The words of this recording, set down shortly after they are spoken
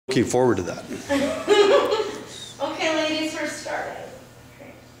Looking forward to that. Okay, ladies, we're starting.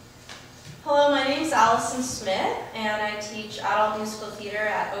 Great. Hello, my name is Allison Smith, and I teach adult musical theater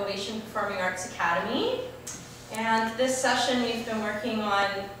at Ovation Performing Arts Academy. And this session, we've been working on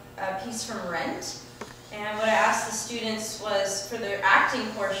a piece from Rent. And what I asked the students was, for their acting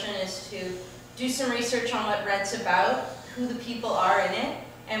portion, is to do some research on what Rent's about, who the people are in it,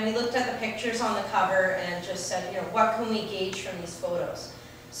 and we looked at the pictures on the cover and just said, you know, what can we gauge from these photos?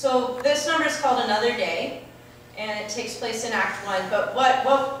 So this number is called Another Day, and it takes place in Act 1, but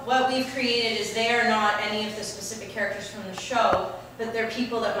what we've created is they are not any of the specific characters from the show, but they're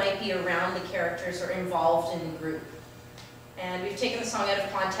people that might be around the characters or involved in the group. And we've taken the song out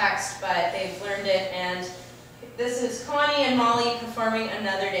of context, but they've learned it, and this is Connie and Molly performing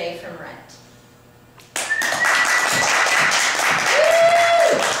Another Day from Rent.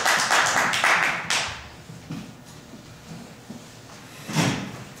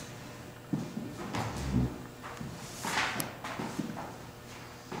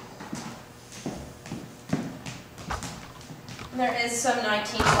 There is some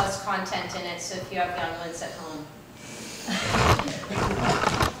 19+ content in it, so if you have young ones at home,